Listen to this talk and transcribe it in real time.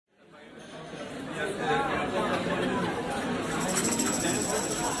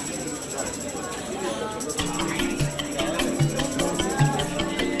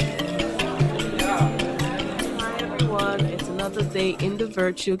today in the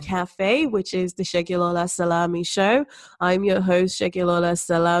Virtual Cafe, which is the Lola Salami show. I'm your host, Lola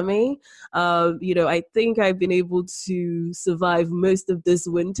Salami. I think I've been able to survive most of this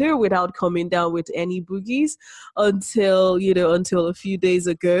winter without coming down with any boogies until a few days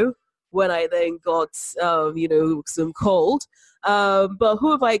ago when I then got, some cold. But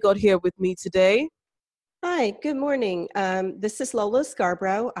who have I got here with me today? Hi, good morning. This is Lola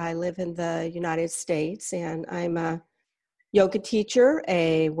Scarborough. I live in the United States, and I'm a yoga teacher,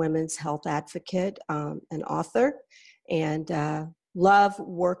 a women's health advocate, an author, and love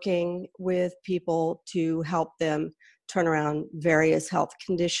working with people to help them turn around various health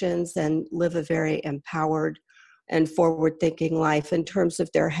conditions and live a very empowered and forward-thinking life in terms of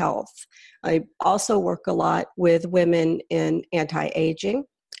their health. I also work a lot with women in anti-aging.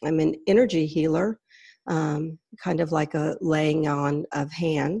 I'm an energy healer. Kind of like a laying on of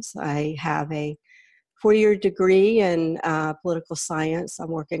hands. I have a 4-year degree in political science. I'm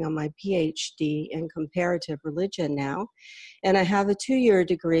working on my PhD in comparative religion now. And I have a 2-year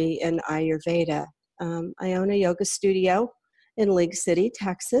degree in Ayurveda. I own a yoga studio in League City,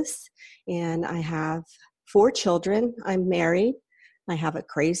 Texas, and I have 4 children. I'm married. I have a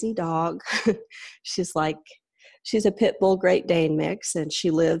crazy dog. She's a pit bull Great Dane mix, and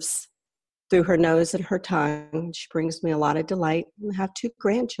she lives through her nose and her tongue. She brings me a lot of delight. I have 2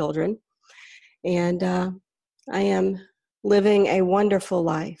 grandchildren, and I am living a wonderful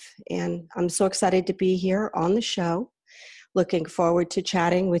life. And I'm so excited to be here on the show. Looking forward to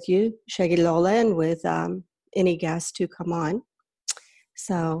chatting with you, Shaggy Lola, and with any guests who come on.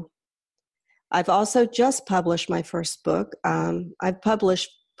 So I've also just published my first book. I've published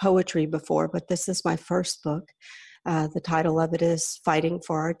poetry before, but this is my first book. The title of it is Fighting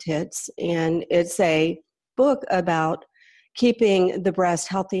for Our Tits, and it's a book about keeping the breast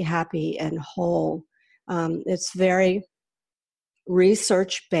healthy, happy, and whole. It's very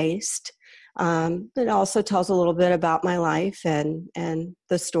research-based. It also tells a little bit about my life and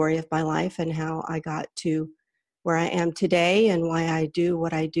the story of my life and how I got to where I am today and why I do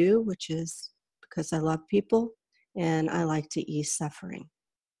what I do, which is because I love people and I like to ease suffering.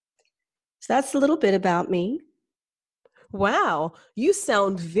 So that's a little bit about me. Wow, you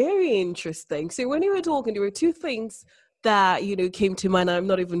sound very interesting. So when you were talking, there were 2 things that, came to mind. I'm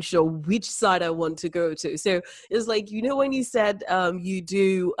not even sure which side I want to go to. So it's like, when you said you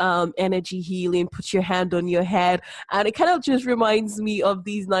do energy healing, put your hand on your head, and it kind of just reminds me of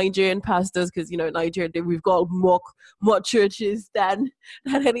these Nigerian pastors, because, Nigeria, we've got more churches than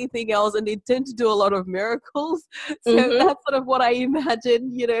anything else, and they tend to do a lot of miracles. So that's sort of what I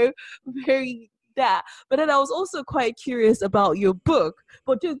imagine, very that. But then I was also quite curious about your book.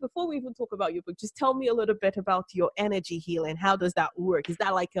 But just before we even talk about your book, just tell me a little bit about your energy healing. How does that work? Is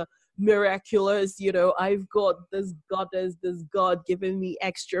that like a miraculous, I've got this goddess, this god giving me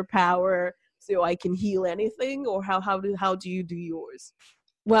extra power so I can heal anything? Or how do you do yours?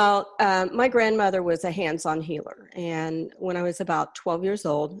 Well, my grandmother was a hands-on healer. And when I was about 12 years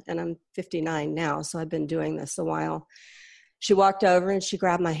old, and I'm 59 now, so I've been doing this a while, she walked over and she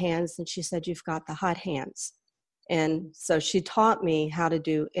grabbed my hands and she said, "You've got the hot hands." And so she taught me how to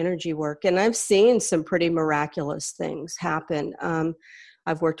do energy work. And I've seen some pretty miraculous things happen.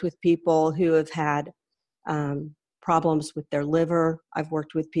 I've worked with people who have had problems with their liver. I've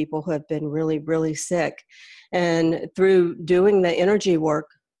worked with people who have been really, really sick. And through doing the energy work,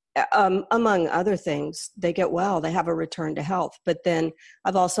 among other things, they get well, they have a return to health. But then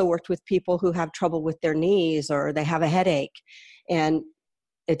I've also worked with people who have trouble with their knees or they have a headache and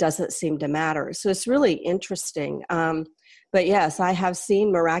it doesn't seem to matter. So it's really interesting. But yes, I have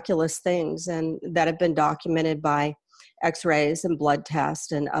seen miraculous things and that have been documented by x-rays and blood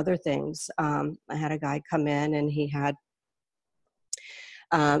tests and other things. I had a guy come in and he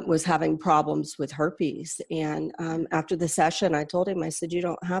was having problems with herpes. And after the session, I told him, I said, "You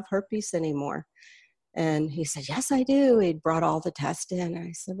don't have herpes anymore." And he said, "Yes, I do." He brought all the tests in. And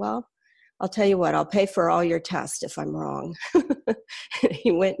I said, "Well, I'll tell you what, I'll pay for all your tests if I'm wrong."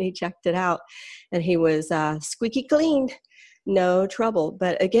 He went and he checked it out. And he was squeaky clean, no trouble.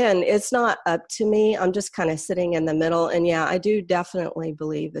 But again, it's not up to me. I'm just kind of sitting in the middle. And yeah, I do definitely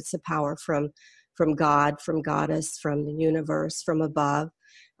believe it's a power from God, from Goddess, from the universe, from above.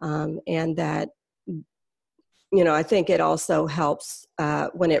 And that, I think it also helps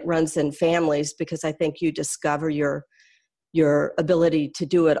when it runs in families, because I think you discover your ability to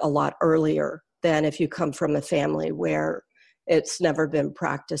do it a lot earlier than if you come from a family where it's never been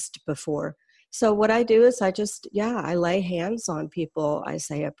practiced before. So what I do is I lay hands on people. I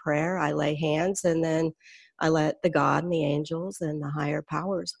say a prayer, I lay hands, and then I let the God and the angels and the higher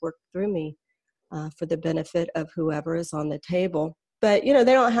powers work through me for the benefit of whoever is on the table. But, they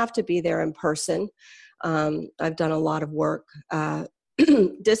don't have to be there in person. I've done a lot of work,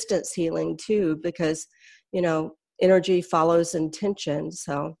 distance healing too, because, energy follows intention.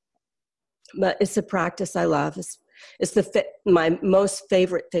 So, but it's a practice I love. My most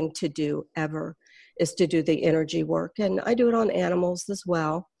favorite thing to do ever is to do the energy work. And I do it on animals as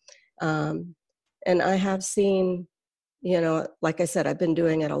well. And I have seen, like I said, I've been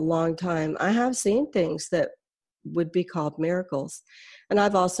doing it a long time. I have seen things that would be called miracles. And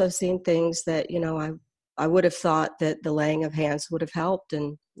I've also seen things that, I would have thought that the laying of hands would have helped,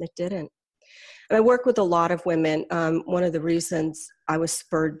 and it didn't. And I work with a lot of women. One of the reasons I was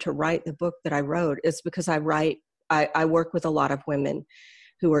spurred to write the book that I wrote is because I work with a lot of women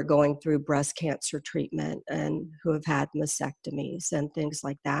who are going through breast cancer treatment and who have had mastectomies and things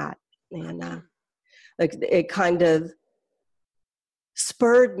like that. And it kind of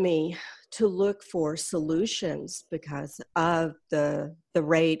spurred me to look for solutions because of the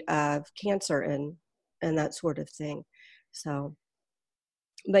rate of cancer and that sort of thing. So,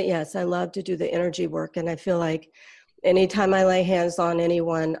 but yes, I love to do the energy work, and I feel like anytime I lay hands on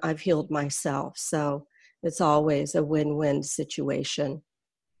anyone, I've healed myself. So it's always a win-win situation.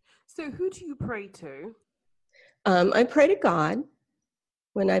 So who do you pray to? I pray to God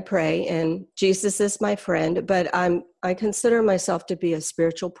when I pray, and Jesus is my friend, but I consider myself to be a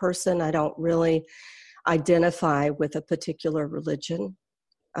spiritual person. I don't really identify with a particular religion.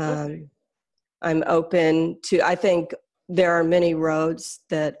 Okay. I'm open to, I think there are many roads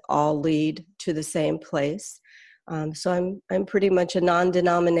that all lead to the same place. So I'm pretty much a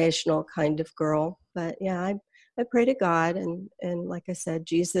non-denominational kind of girl. But yeah, I pray to God, and like I said,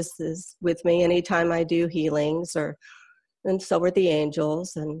 Jesus is with me anytime I do healings, and so are the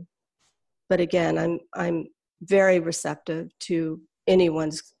angels. But again, I'm very receptive to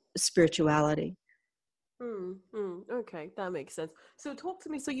anyone's spirituality. Okay, that makes sense. So talk to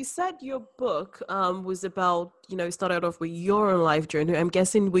me. So you said your book was about, started off with your own life journey. I'm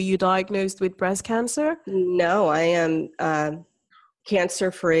guessing, were you diagnosed with breast cancer? No, I am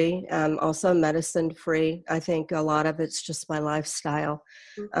cancer-free, also medicine-free. I think a lot of it's just my lifestyle.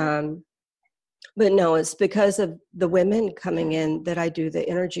 Mm-hmm. But no, it's because of the women coming in that I do the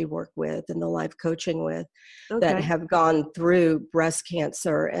energy work with and the life coaching with that Okay. have gone through breast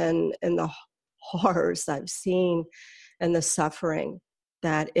cancer and the horrors I've seen and the suffering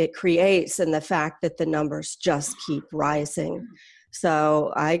that it creates and the fact that the numbers just keep rising.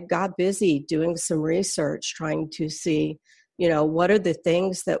 So I got busy doing some research trying to see, what are the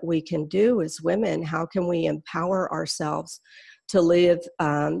things that we can do as women? How can we empower ourselves to live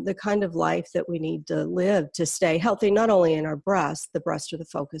the kind of life that we need to live to stay healthy, not only in our breasts, the breasts are the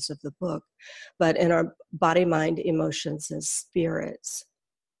focus of the book, but in our body, mind, emotions, and spirits.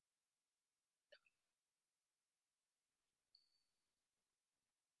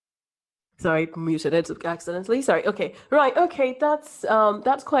 Sorry, muted it accidentally. Sorry. Okay. Right. Okay. That's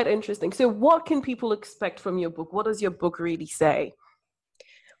quite interesting. So what can people expect from your book? What does your book really say?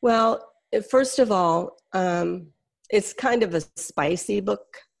 Well, first of all, it's kind of a spicy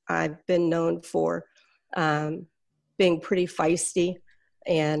book. I've been known for being pretty feisty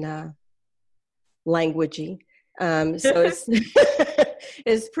and languagey. So it's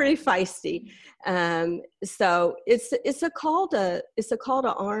it's pretty feisty. So it's a call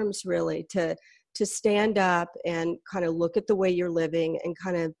to arms, really, to stand up and kind of look at the way you're living and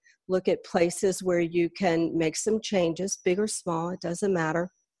kind of look at places where you can make some changes, big or small, it doesn't matter.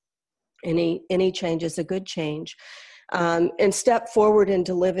 Any change is a good change, and step forward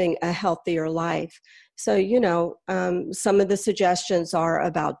into living a healthier life. So, some of the suggestions are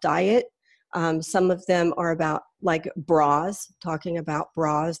about diet. Some of them are about like bras, talking about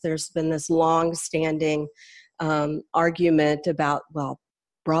bras. There's been this long-standing argument about, well,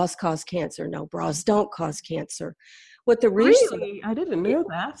 bras cause cancer. No, bras don't cause cancer. What the research? Really? I didn't know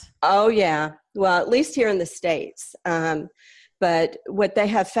that. Oh, yeah. Well, at least here in the States. But what they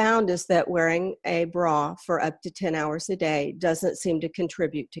have found is that wearing a bra for up to 10 hours a day doesn't seem to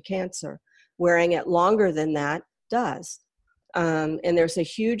contribute to cancer. Wearing it longer than that does. And there's a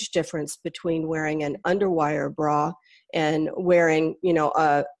huge difference between wearing an underwire bra and wearing,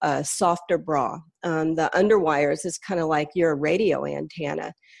 a softer bra. The underwires is kind of like your radio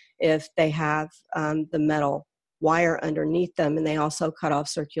antenna if they have the metal wire underneath them, and they also cut off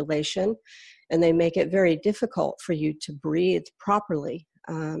circulation, and they make it very difficult for you to breathe properly.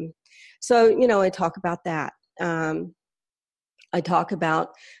 So, I talk about that. I talk about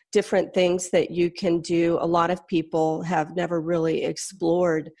different things that you can do. A lot of people have never really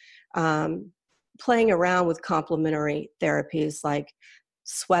explored playing around with complementary therapies like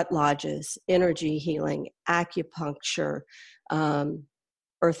sweat lodges, energy healing, acupuncture,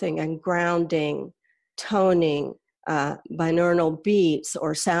 earthing and grounding, toning, binaural beats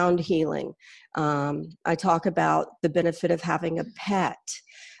or sound healing. I talk about the benefit of having a pet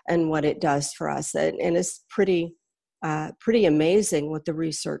and what it does for us. And it's pretty amazing what the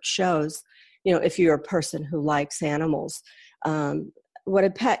research shows, if you're a person who likes animals, what a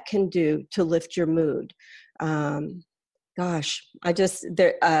pet can do to lift your mood.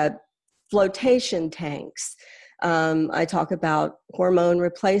 Flotation tanks. I talk about hormone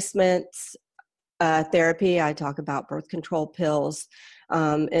replacements, therapy. I talk about birth control pills,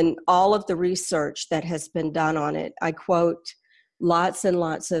 and all of the research that has been done on it. I quote lots and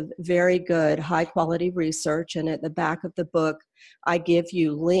lots of very good, high quality research. And at the back of the book, I give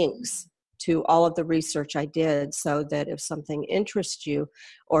you links to all of the research I did, so that if something interests you,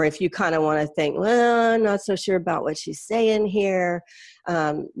 or if you kind of want to think, well, I'm not so sure about what she's saying here,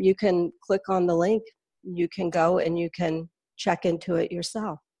 you can click on the link. You can go and you can check into it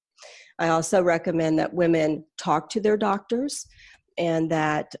yourself. I also recommend that women talk to their doctors, and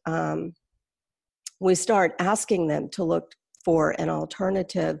that we start asking them to look for an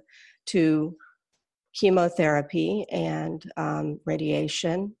alternative to chemotherapy and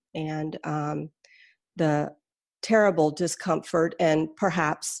radiation and the terrible discomfort and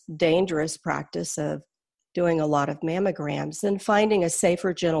perhaps dangerous practice of doing a lot of mammograms, and finding a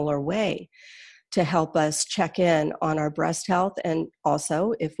safer, gentler way to help us check in on our breast health, and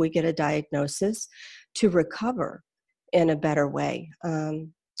also, if we get a diagnosis, to recover in a better way.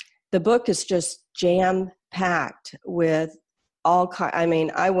 The book is just jam-packed with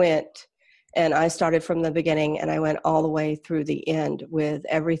I went and I started from the beginning, and I went all the way through the end with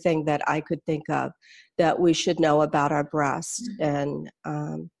everything that I could think of that we should know about our breast. And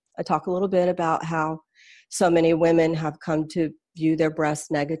I talk a little bit about how so many women have come to view their breasts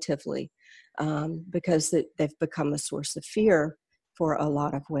negatively, because they've become a source of fear for a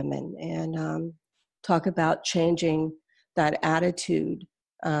lot of women, and talk about changing that attitude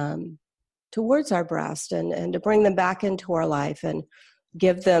towards our breast, and to bring them back into our life and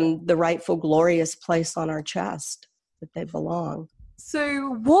give them the rightful, glorious place on our chest that they belong. So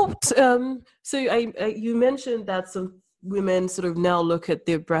you mentioned that some women sort of now look at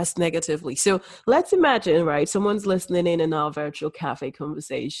their breast negatively. So let's imagine, right, someone's listening in our virtual cafe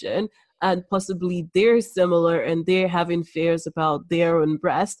conversation, and possibly they're similar and they're having fears about their own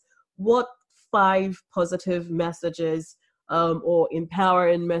breast. What 5 positive messages or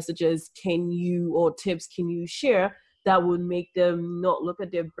empowering messages tips can you share that would make them not look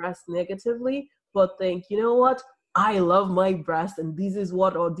at their breast negatively, but think, you know what, I love my breast, and these are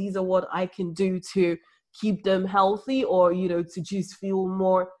what I can do to keep them healthy, or, to just feel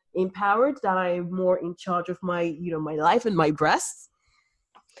more empowered, that I'm more in charge of my, my life and my breasts?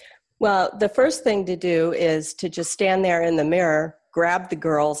 Well, the first thing to do is to just stand there in the mirror, grab the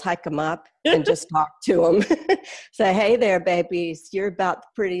girls, hike them up, and just talk to them. Say, hey there, babies, you're about the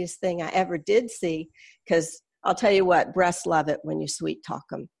prettiest thing I ever did see. Because I'll tell you what, breasts love it when you sweet talk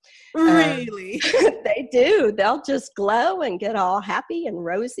them. Really? They do. They'll just glow and get all happy and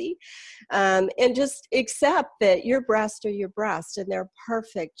rosy. And just accept that your breasts are your breasts, and they're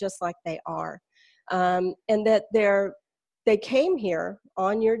perfect just like they are. And that they came here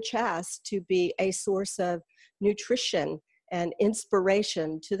on your chest to be a source of nutrition and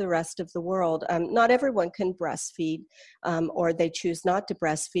inspiration to the rest of the world. Not everyone can breastfeed, or they choose not to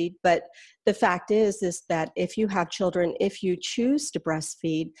breastfeed. But the fact is that if you have children, if you choose to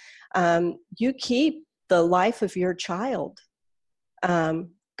breastfeed, you keep the life of your child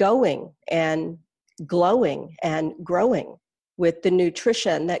going and glowing and growing with the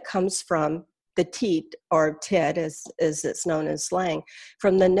nutrition that comes from the teat, or tit as it's known in slang,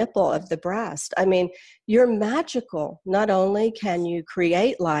 from the nipple of the breast. I mean, you're magical. Not only can you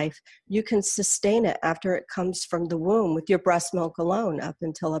create life, you can sustain it after it comes from the womb with your breast milk alone up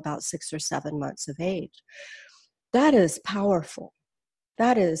until about 6 or 7 months of age. That is powerful.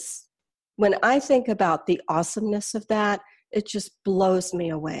 That is, when I think about the awesomeness of that, it just blows me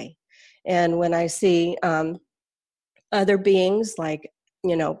away. And when I see other beings like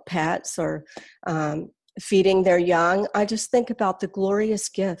pets or feeding their young, I just think about the glorious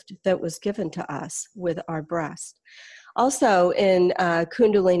gift that was given to us with our breast. Also in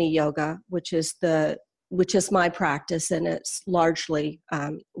Kundalini yoga, which is my practice, and it's largely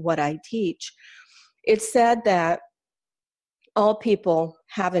what I teach, it's said that all people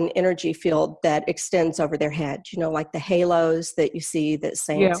have an energy field that extends over their head, like the halos that you see that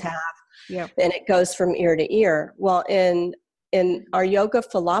saints have. Yeah. And it goes from ear to ear. Well, in our yoga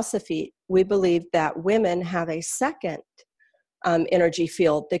philosophy, we believe that women have a second energy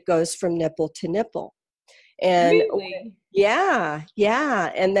field that goes from nipple to nipple. And really? Yeah,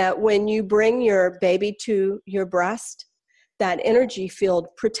 yeah. And that when you bring your baby to your breast, that energy field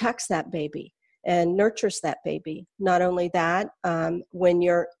protects that baby and nurtures that baby. Not only that, when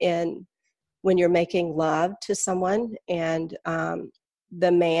you're making love to someone and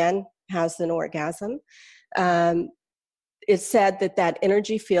the man has an orgasm, um, it's said that that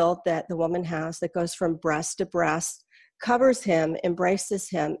energy field that the woman has that goes from breast to breast covers him, embraces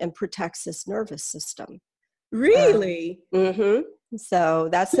him, and protects his nervous system. Really? Mm-hmm. So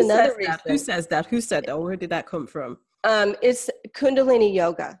that's Who says another that? Who reason. says that? Who said that? Where did that come from? It's Kundalini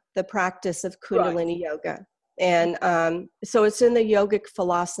yoga, the practice of Right. Kundalini yoga. And so it's in the yogic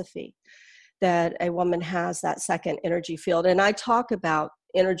philosophy that a woman has that second energy field. And I talk about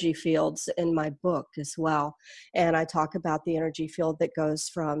energy fields in my book as well. And I talk about the energy field that goes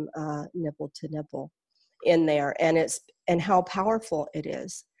from nipple to nipple in there, and how powerful it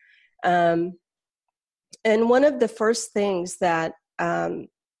is. Um, and one of the first things that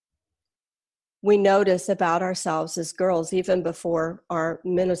we notice about ourselves as girls, even before our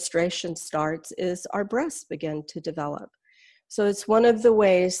menstruation starts, is our breasts begin to develop. So it's one of the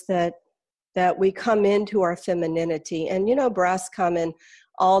ways that we come into our femininity. And breasts come in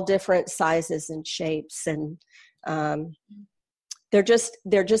all different sizes and shapes, and they're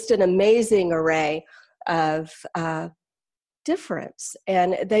just an amazing array of difference,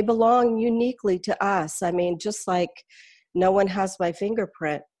 and they belong uniquely to us. I mean, just like no one has my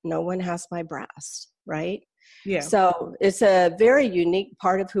fingerprint, no one has my breast, right? Yeah. So it's a very unique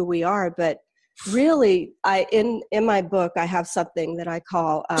part of who we are. But really, in my book, I have something that I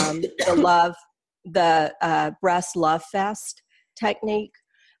call the breast love fest technique,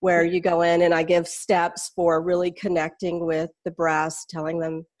 where you go in and I give steps for really connecting with the breast, telling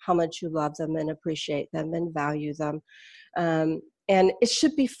them how much you love them and appreciate them and value them. And it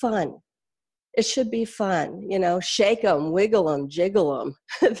should be fun. It should be fun, shake them, wiggle them, jiggle them.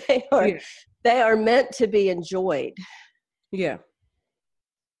 They are meant to be enjoyed. Yeah.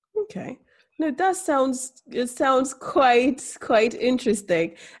 Okay. No, it sounds quite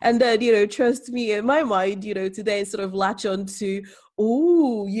interesting. And then, trust me, in my mind, to then sort of latch on to,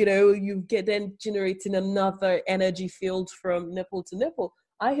 you get then generating another energy field from nipple to nipple.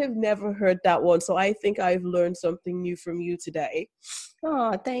 I have never heard that one. So I think I've learned something new from you today.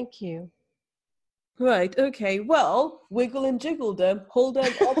 Oh, thank you. Right. Okay. Well, wiggle and jiggle them, hold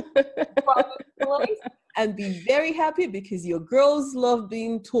them up and be very happy because your girls love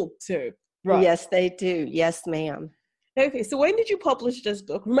being talked to. Right. Yes, they do. Yes, ma'am. Okay. So when did you publish this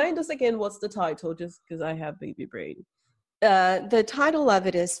book? Remind us again, what's the title, just because I have baby brain. The title of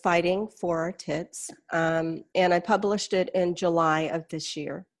it is Fighting for Our Tits. And I published it in July of this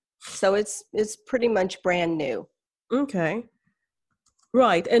year. So it's pretty much brand new. Okay.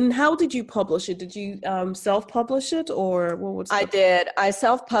 Right. And how did you publish it? Did you self-publish it, or what was I did. I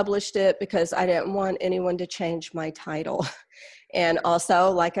self-published it because I didn't want anyone to change my title. And also,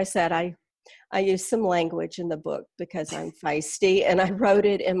 like I said, I used some language in the book because I'm feisty, and I wrote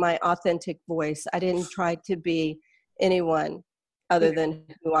it in my authentic voice. I didn't try to be anyone other than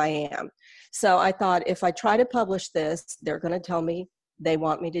who I am. So I thought, if I try to publish this, they're going to tell me they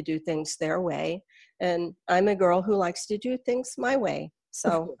want me to do things their way. And I'm a girl who likes to do things my way.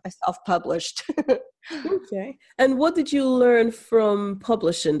 So I self-published. Okay. And what did you learn from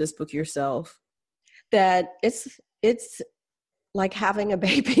publishing this book yourself? That it's like having a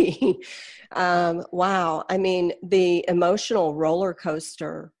baby. Wow. I mean, the emotional roller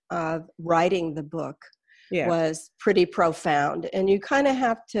coaster of writing the book was pretty profound. And you kind of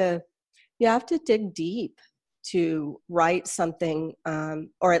have to dig deep to write something,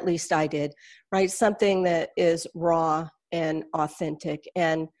 or at least I did, write something that is raw and authentic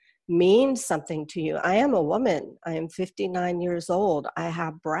and means something to you. I am a woman. I am 59 years old. I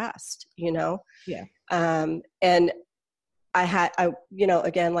have breast, Yeah. And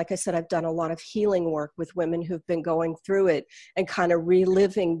again, like I said, I've done a lot of healing work with women who've been going through it and kind of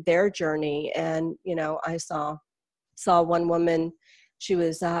reliving their journey. And, I saw one woman, she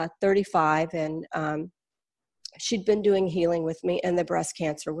was 35, and she'd been doing healing with me, and the breast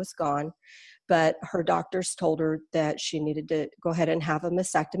cancer was gone. But her doctors told her that she needed to go ahead and have a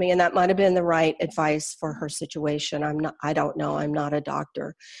mastectomy. And that might have been the right advice for her situation. I don't know. I'm not a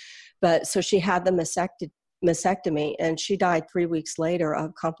doctor. But so she had the mastectomy, and she died 3 weeks later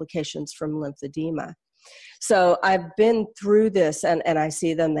of complications from lymphedema. So I've been through this, and I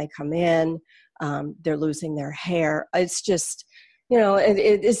see them, they come in, they're losing their hair. It's just,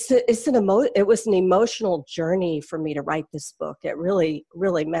 it was an emotional journey for me to write this book. It really,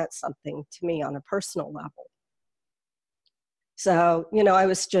 really meant something to me on a personal level. So, I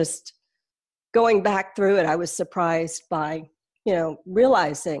was just going back through it, I was surprised by,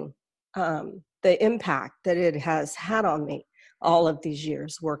 realizing the impact that it has had on me all of these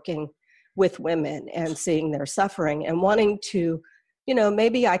years working with women and seeing their suffering and wanting to,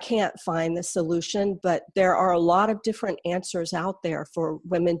 maybe I can't find the solution, but there are a lot of different answers out there for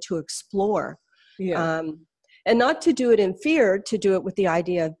women to explore. Yeah. And not to do it in fear, to do it with the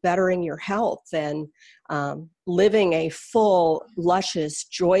idea of bettering your health and living a full, luscious,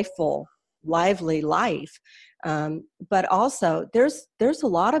 joyful, lively life. But also, there's a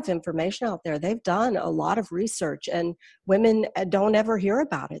lot of information out there. They've done a lot of research, and women don't ever hear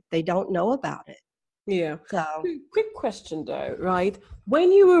about it. They don't know about it. Yeah. So, quick question though, right?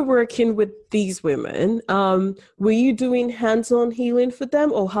 When you were working with these women, were you doing hands-on healing for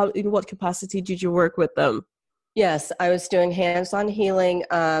them, or in what capacity did you work with them? yes, I was doing hands-on healing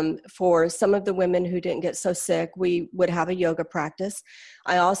for some of the women who didn't get so sick. We would have a yoga practice.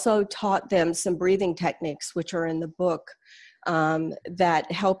 I also taught them some breathing techniques, which are in the book, that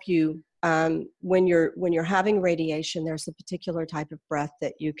help you when you're having radiation. There's a particular type of breath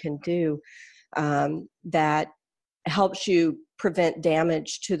that you can do that helps you prevent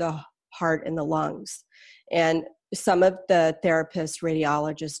damage to the heart and the lungs. And some of the therapists,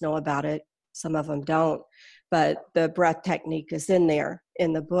 radiologists know about it. Some of them don't. But the breath technique is in there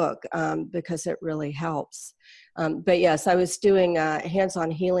in the book because it really helps. But yes, I was doing hands-on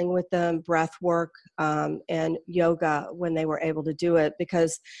healing with them, breath work, and yoga when they were able to do it,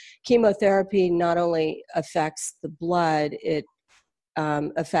 because chemotherapy not only affects the blood, it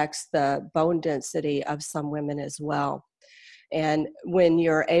affects the bone density of some women as well. And when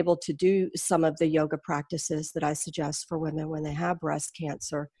you're able to do some of the yoga practices that I suggest for women when they have breast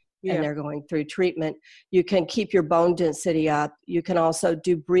cancer, and they're going through treatment, you can keep your bone density up. You can also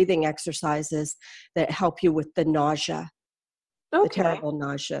do breathing exercises that help you with the nausea, the terrible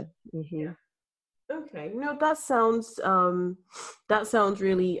nausea. Mm-hmm. Okay, no, that sounds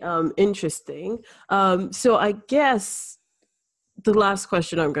really interesting. So I guess the last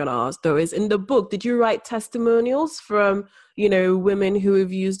question I'm going to ask though is, in the book, did you write testimonials from women who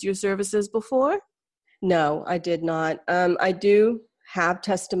have used your services before? No, I did not. I do have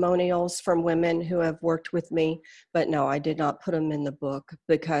testimonials from women who have worked with me, but no, I did not put them in the book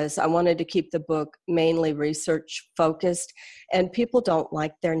because I wanted to keep the book mainly research focused, and people don't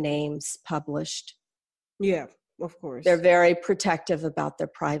like their names published. Yeah, of course. They're very protective about their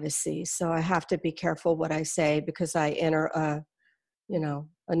privacy. So I have to be careful what I say because I enter a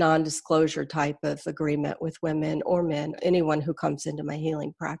non-disclosure type of agreement with women or men, anyone who comes into my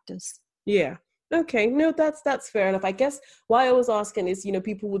healing practice. Yeah. Okay, no, that's fair enough. I guess why I was asking is,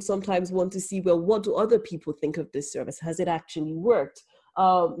 people would sometimes want to see, well, what do other people think of this service? Has it actually worked?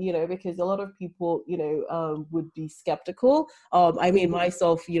 Because a lot of people, would be skeptical. I mean,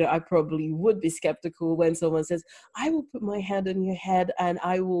 myself, I probably would be skeptical when someone says, I will put my hand on your head and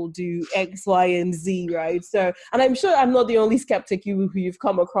I will do X, Y, and Z, right? So, and I'm sure I'm not the only skeptic who you've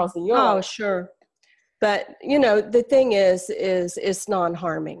come across in your life. Oh, sure. But, the thing is it's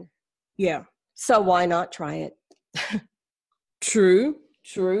non-harming. Yeah. So why not try it? True.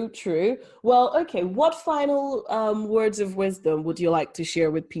 Well, okay. What final words of wisdom would you like to share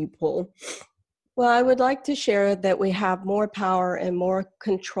with people? Well, I would like to share that we have more power and more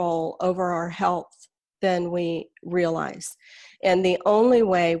control over our health than we realize. And the only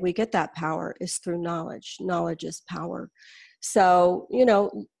way we get that power is through knowledge. Knowledge is power. So,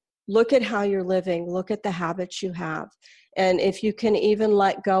 look at how you're living. Look at the habits you have. And if you can even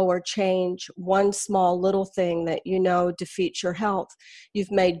let go or change one small little thing that defeats your health,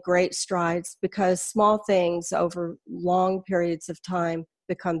 you've made great strides, because small things over long periods of time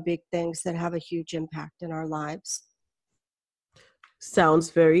become big things that have a huge impact in our lives. Sounds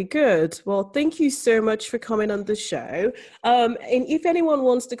very good. Well, thank you so much for coming on the show. And if anyone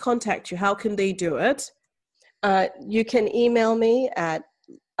wants to contact you, how can they do it? You can email me at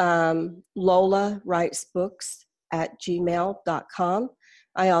lola.writesbooks@gmail.com.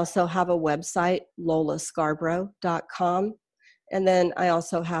 I also have a website, lolascarborough.com. And then I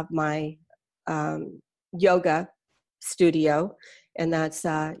also have my yoga studio, and that's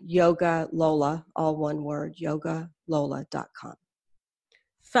Yoga Lola, all one word, yogalola.com.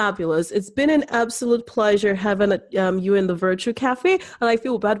 Fabulous. It's been an absolute pleasure having you in the virtual cafe. And I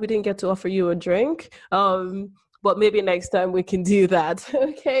feel bad we didn't get to offer you a drink. But maybe next time we can do that.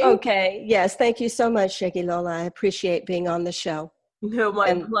 Okay. Okay. Yes. Thank you so much, Shaggy Lola. I appreciate being on the show. No,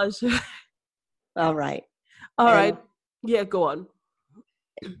 my pleasure. All right. All right. Yeah, go on.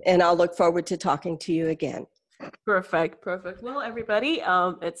 And I'll look forward to talking to you again. Perfect, perfect. Well, everybody,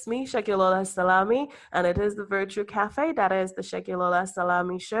 it's me, Lola Salami, and it is the Virtue Cafe. That is the Lola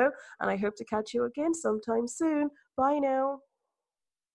Salami Show, and I hope to catch you again sometime soon. Bye now.